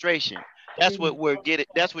demonstration. That's what we're getting.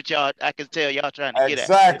 That's what I can tell y'all trying to get at.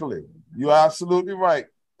 Exactly. You're absolutely right.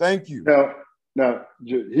 Thank you. Now,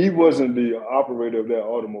 he wasn't the operator of that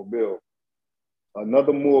automobile.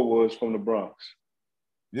 Another Moore was from the Bronx.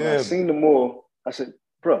 Yeah. When I seen the Moore, I said,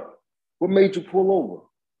 bro, what made you pull over?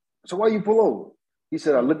 So why you pull over? He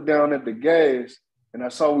said, I looked down at the gas and I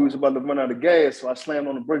saw we was about to run out of gas, so I slammed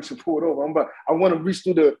on the brakes and pulled over. I want to reach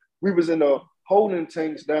through we was in the holding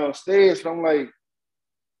tanks downstairs, and I'm like,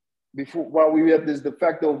 while we were at this de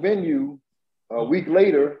facto venue a week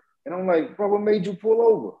later, and I'm like, bro, what made you pull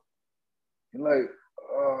over? And like,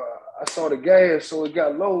 I saw the gas, so it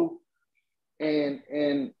got low, and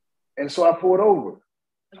so I pulled over.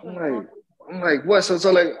 I'm like, what? So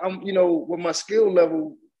like, I'm, with my skill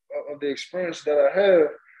level of the experience that I have,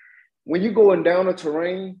 when you going down a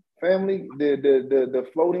terrain, family, the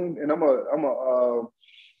floating, and I'm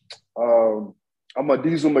I'm a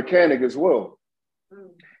diesel mechanic as well.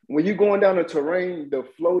 When you're going down the terrain, your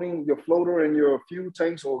floater and your fuel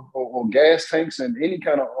tanks or gas tanks in any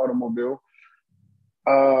kind of automobile,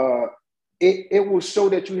 it will show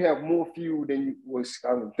that you have more fuel than you was.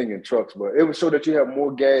 I'm thinking trucks, but it will show that you have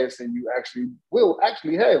more gas than you will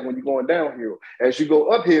have when you're going downhill. As you go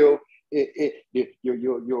uphill,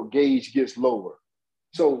 your gauge gets lower.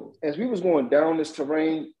 So as we was going down this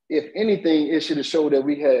terrain, if anything, it should have showed that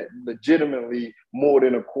we had legitimately more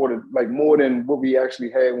than a quarter, like more than what we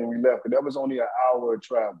actually had when we left. But that was only an hour of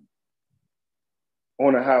travel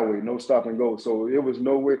on a highway, no stop and go. So it was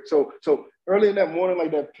nowhere. So early in that morning,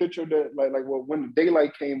 like that picture that when the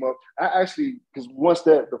daylight came up, I actually, because once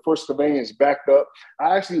the first conveyance backed up,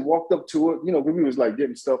 I actually walked up to it, you know, we was like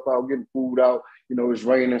getting stuff out, getting food out, you know, it was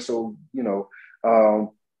raining. So, you know,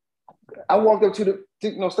 I walked up to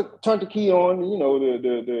turned the key on, you know,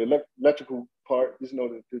 the electrical part, you know,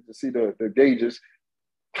 to see the gauges.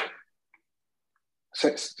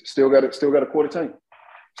 Still got a quarter tank.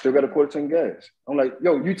 Still got a quarter tank gas. I'm like,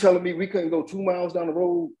 yo, you telling me we couldn't go 2 miles down the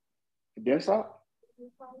road and then stop?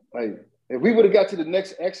 Like, if we would have got to the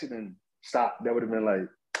next exit and stopped, that would have been like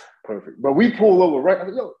perfect. But we pulled over, right? I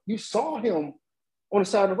was like, yo, you saw him on the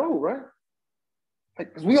side of the road, right?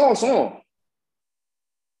 Like, 'cause we all saw him.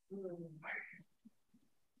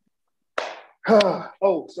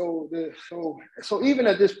 So even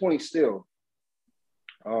at this point still,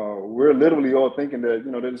 we're literally all thinking that,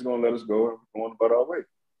 you know, they're just gonna let us go and we're going about our way.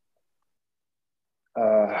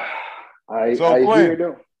 I hear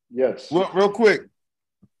them. Yes. Real quick.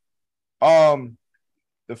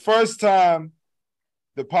 The first time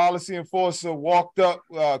the policy enforcer walked up,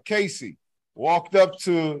 Casey walked up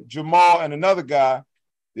to Jamal and another guy,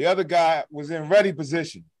 the other guy was in ready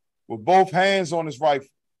position with both hands on his rifle.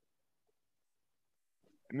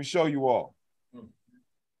 Let me show you all.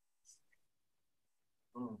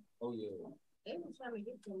 Oh, yeah.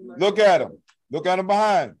 Look at him. Look at him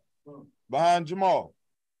behind Jamal.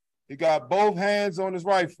 He got both hands on his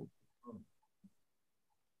rifle.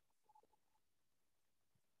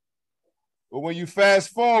 But when you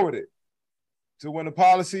fast forward it to when the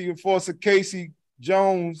policy enforcer Casey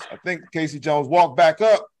Jones, I think Casey Jones, walked back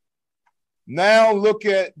up, now look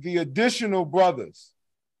at the additional brothers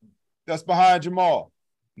that's behind Jamal.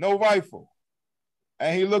 No rifle.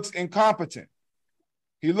 And he looks incompetent.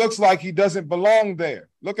 He looks like he doesn't belong there.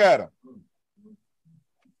 Look at him.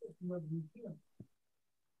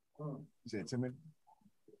 Is it 10 minutes?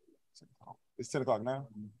 It's 10 o'clock now?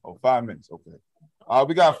 Oh, 5 minutes. Okay.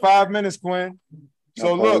 We got 5 minutes, Quinn.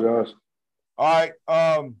 So look. All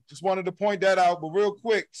right. Just wanted to point that out, but real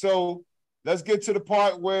quick. So let's get to the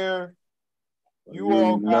part where you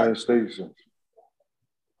all United States.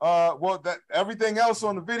 Well, that everything else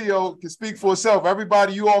on the video can speak for itself.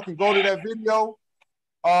 Everybody, you all can go to that video.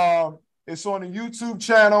 It's on the YouTube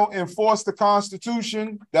channel, Enforce the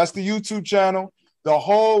Constitution. That's the YouTube channel. The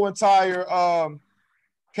whole entire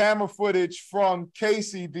camera footage from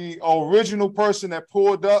Casey, the original person that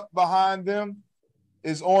pulled up behind them,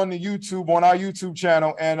 is on the YouTube, on our YouTube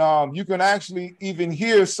channel. And you can actually even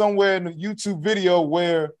hear somewhere in the YouTube video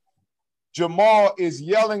where Jamal is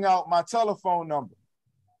yelling out my telephone number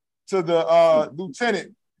to the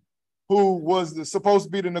lieutenant who was supposed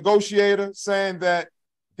to be the negotiator, saying that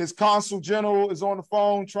his consul general is on the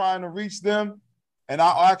phone trying to reach them, and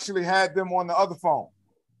I actually had them on the other phone.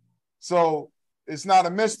 So it's not a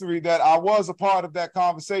mystery that I was a part of that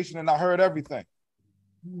conversation and I heard everything.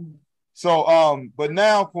 So, but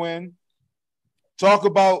now, Quinn, talk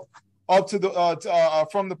about up to the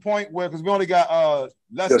from the point where, because we only got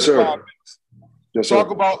less than 5 minutes. Yes, talk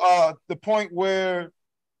sir. about the point where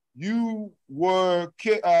you were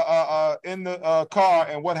in the car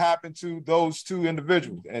and what happened to those two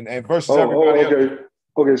individuals and versus everybody else.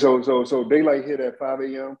 Okay, so daylight hit at 5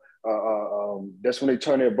 a.m. That's when they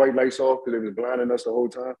turned their bright lights off because they was blinding us the whole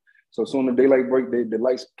time. So as soon as the daylight break, the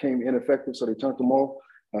lights became ineffective, so they turned them off.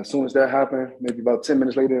 As soon as that happened, maybe about 10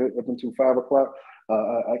 minutes later, up until 5 o'clock,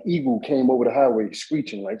 an eagle came over the highway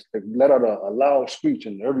screeching, like let out a loud screech,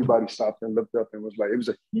 and everybody stopped and looked up and was like, it was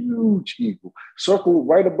a huge eagle, circled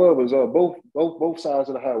right above us, both sides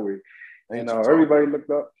of the highway. And everybody looked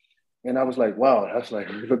up, and I was like, wow, that's like,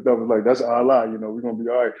 we looked up, was like, that's Allah, you know, we're gonna be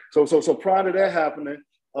all right. So prior to that happening,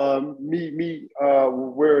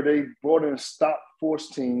 where they brought in stop force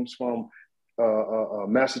teams from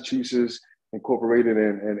Massachusetts Incorporated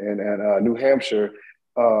and New Hampshire,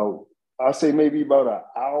 I'll say maybe about an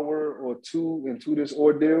hour or two into this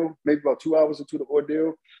ordeal, maybe about 2 hours into the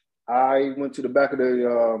ordeal, I went to the back of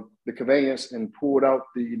the conveyance and pulled out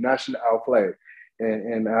the national flag,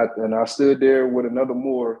 and I stood there with another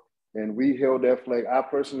Moor and we held that flag. I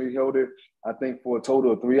personally held it, I think, for a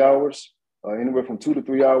total of 3 hours, anywhere from 2 to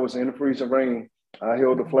 3 hours in the freezing rain. I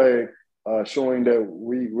held the flag, showing that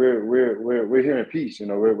we're here in peace. You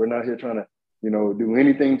know, we're not here trying to, you know, do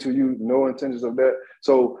anything to you. No intentions of that.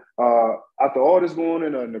 So after all this going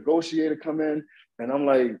on, a negotiator come in, and I'm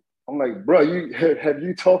like, bro, have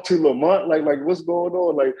you talked to Lamont? Like what's going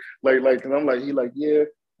on? And I'm like, he like, yeah.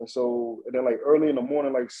 And so, and then like early in the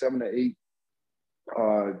morning, like 7 to 8,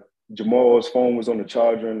 Jamal's phone was on the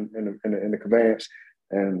charger in the conveyance,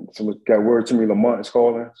 and someone got word to me Lamont is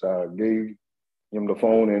calling. So I gave him the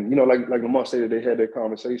phone, and you know, like Lamont stated, they had that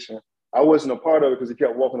conversation. I wasn't a part of it because he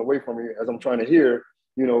kept walking away from me as I'm trying to hear,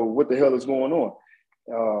 you know, what the hell is going on.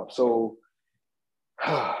 So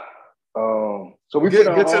we put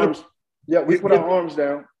our arms. We put our arms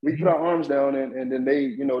down. We put our arms down, and then they,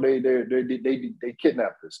 you know, they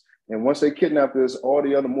kidnapped us. And once they kidnapped us, all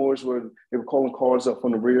the other Moors were calling cars up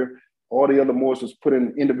from the rear. All the other Moors was put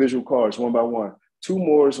in individual cars one by one. 2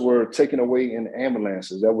 Moors were taken away in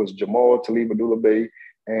ambulances. That was Jamal Talib Abdullah Bey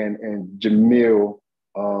and Jamil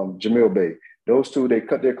Bey. Those 2, they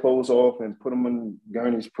cut their clothes off and put them in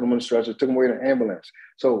gurneys, put them on stretchers, took them away in an ambulance.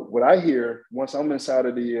 So what I hear once I'm inside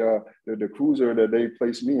of the cruiser that they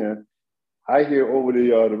placed me in, I hear over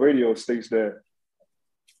the radio states that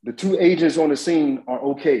the 2 agents on the scene are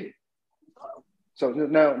okay. So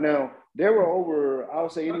now there were over, I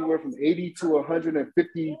would say, anywhere from 80 to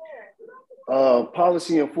 150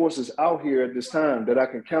 policy enforcers out here at this time that I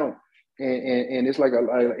can count, and it's like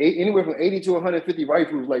anywhere from 80 to 150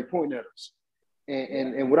 rifles like pointing at us.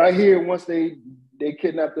 And what I hear once they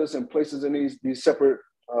kidnapped us and placed us in these separate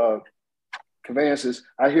conveyances,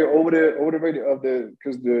 I hear over the radio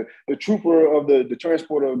because the trooper of the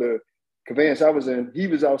transporter of the conveyance I was in, he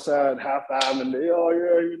was outside high-fiving, and they, oh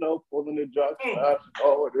yeah, you know, pulling the drop,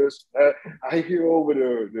 all this, that. I hear over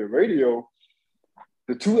the radio,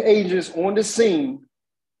 the 2 agents on the scene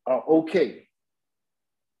are okay.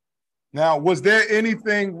 Now, was there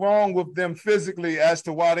anything wrong with them physically as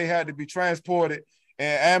to why they had to be transported in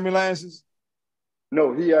ambulances?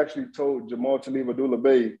 No, he actually told Jamal Talib Abdullah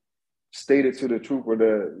Bey, stated to the trooper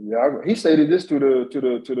that he stated this to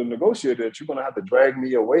the negotiator, that you're gonna have to drag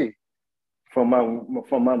me away from my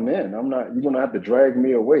men. You're gonna have to drag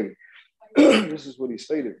me away. This is what he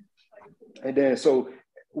stated. And then so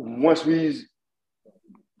once we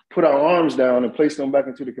put our arms down and placed them back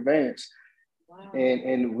into the conveyance,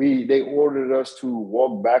 and they ordered us to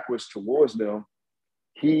walk backwards towards them,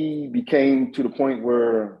 he became to the point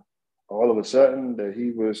where all of a sudden that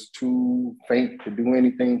he was too faint to do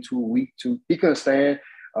anything, too weak he couldn't stand.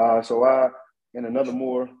 So I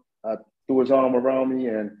threw his arm around me,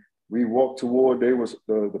 and we walked toward, there was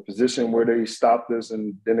the position where they stopped us,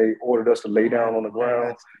 and then they ordered us to lay down on the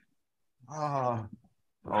ground.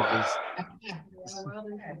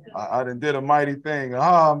 I done did a mighty thing.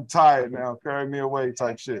 I'm tired now. Carry me away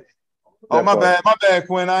type shit. Oh, my bad,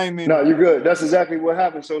 Quinn. I ain't mean. No, you're good. That's exactly what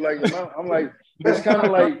happened. So like, I'm like, it's kind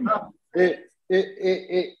of like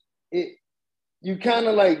you kind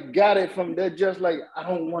of like got it from that. Just like, I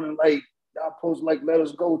don't want to like, y'all supposed to like let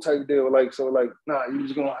us go type deal. Like, so like, nah, you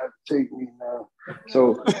just gonna have to take me now.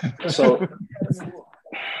 So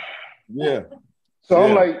yeah. So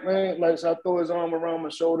I'm like, man, like, so I throw his arm around my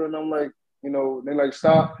shoulder, and I'm like, you know, they like,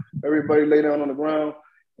 stop, everybody lay down on the ground,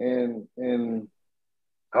 and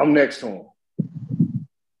I'm next to him.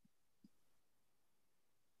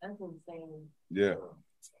 That's insane. Yeah.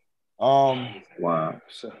 Wow.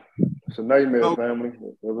 It's a nightmare, family.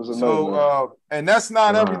 It was a nightmare. And that's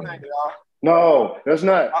not everything, y'all. No, that's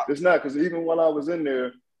not. It's not, because even while I was in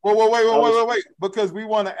there. Wait. Because we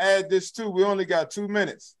want to add this too. We only got 2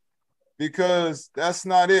 minutes. Because that's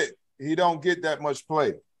not it. He don't get that much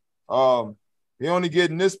play. He only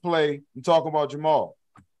getting this play. I'm talking about Jamal.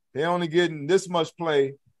 He only getting this much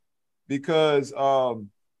play because of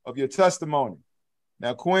your testimony.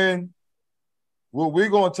 Now, Quinn, what we're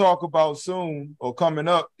going to talk about soon or coming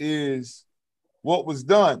up is what was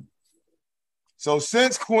done. So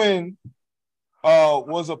since Quinn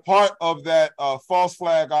was a part of that false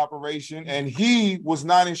flag operation, and he was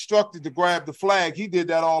not instructed to grab the flag, he did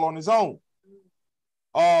that all on his own.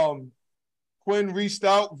 Quinn reached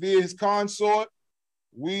out via his consort.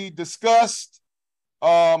 We discussed.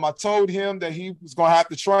 I told him that he was going to have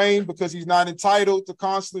to train because he's not entitled to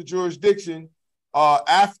consular jurisdiction.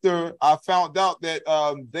 After I found out that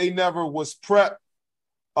they never was prepped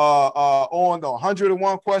on the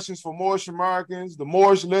 101 questions for Moorish Americans, the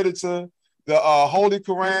Moorish literature, the Holy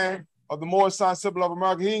Quran of the Moorish Science Symbol of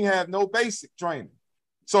America. He didn't have no basic training.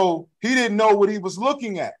 So he didn't know what he was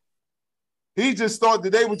looking at. He just thought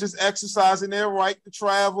that they were just exercising their right to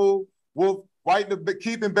travel, with right to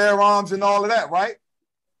keeping bear arms and all of that, right?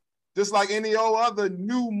 Just like any old other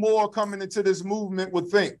new Moor coming into this movement would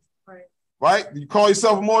think, right? You call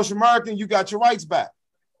yourself a Moorish American, you got your rights back.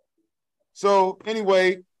 So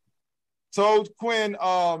anyway, told Quinn,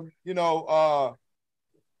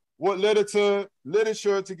 what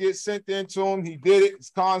literature to get sent into him. He did it. His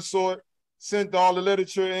consort sent all the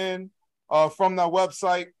literature in from that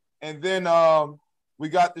website, and then we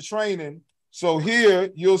got the training. So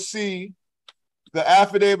here you'll see the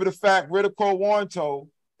affidavit of fact, writ of quo warranto,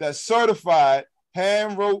 that's certified,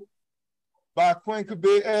 hand wrote by Quinn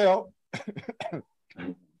Khabir L.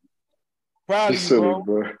 Proud of you,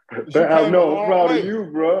 bro. I'm proud of you,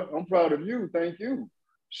 bro. I'm proud of you. Thank you.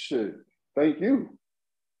 Shit. Thank you.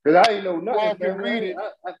 Because I ain't know nothing. Well, I can read it.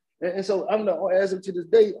 And so as of to this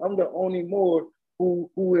day, I'm the only Moor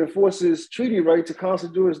who enforces treaty right to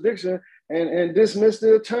consular jurisdiction and dismiss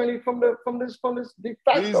the attorney from this de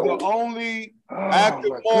facto. He's the only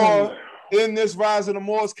active Moor in this Rise of the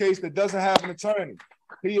Moors case that doesn't have an attorney.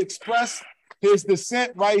 He expressed his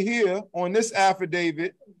dissent right here on this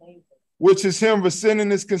affidavit, which is him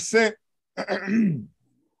rescinding his consent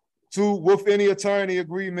with any attorney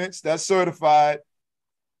agreements that's certified.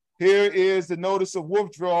 Here is the notice of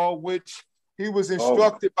withdrawal, which he was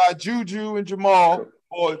instructed by Juju and Jamal,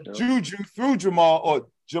 or Juju through Jamal, or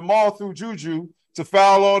Jamal through Juju, to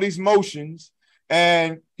file all these motions.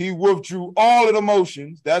 And he withdrew all of the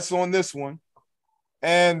motions. That's on this one.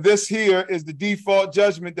 And this here is the default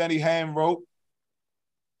judgment that he hand wrote.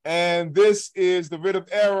 And this is the writ of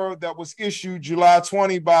error that was issued July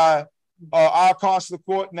 20 by our consular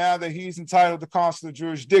court, now that he's entitled to consular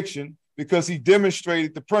jurisdiction because he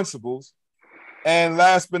demonstrated the principles. And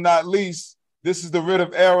last but not least, this is the writ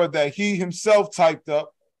of error that he himself typed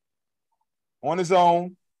up on his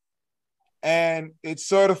own. And it's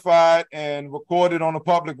certified and recorded on a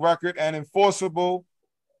public record and enforceable.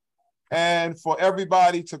 And for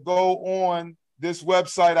everybody to go on this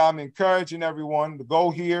website, I'm encouraging everyone to go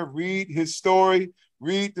here, read his story,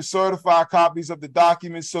 read the certified copies of the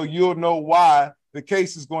documents so you'll know why the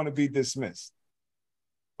case is going to be dismissed.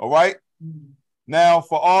 All right? Now,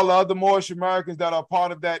 for all the other Moorish Americans that are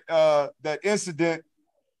part of that incident,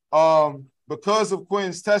 because of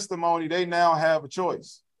Quinn's testimony, they now have a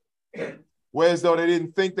choice. Whereas though they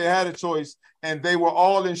didn't think they had a choice, and they were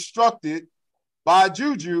all instructed by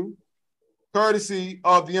Juju, courtesy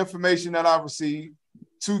of the information that I received,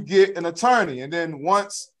 to get an attorney. And then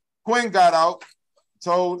once Quinn got out,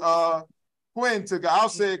 told Quinn to go, I'll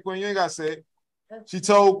say it, Quinn, you ain't got to say it. She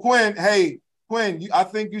told Quinn, hey, Quinn, I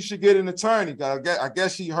think you should get an attorney. I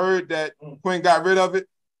guess she heard that Quinn got rid of it.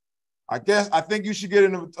 I think you should get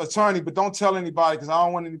an attorney, but don't tell anybody because I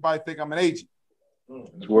don't want anybody to think I'm an agent.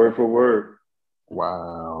 It's word for word.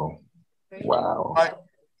 Wow. All right.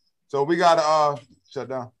 So we got to shut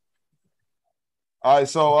down. All right.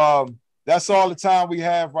 So that's all the time we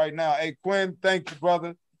have right now. Hey, Quinn, thank you,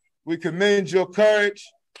 brother. We commend your courage.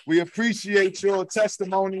 We appreciate your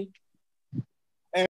testimony.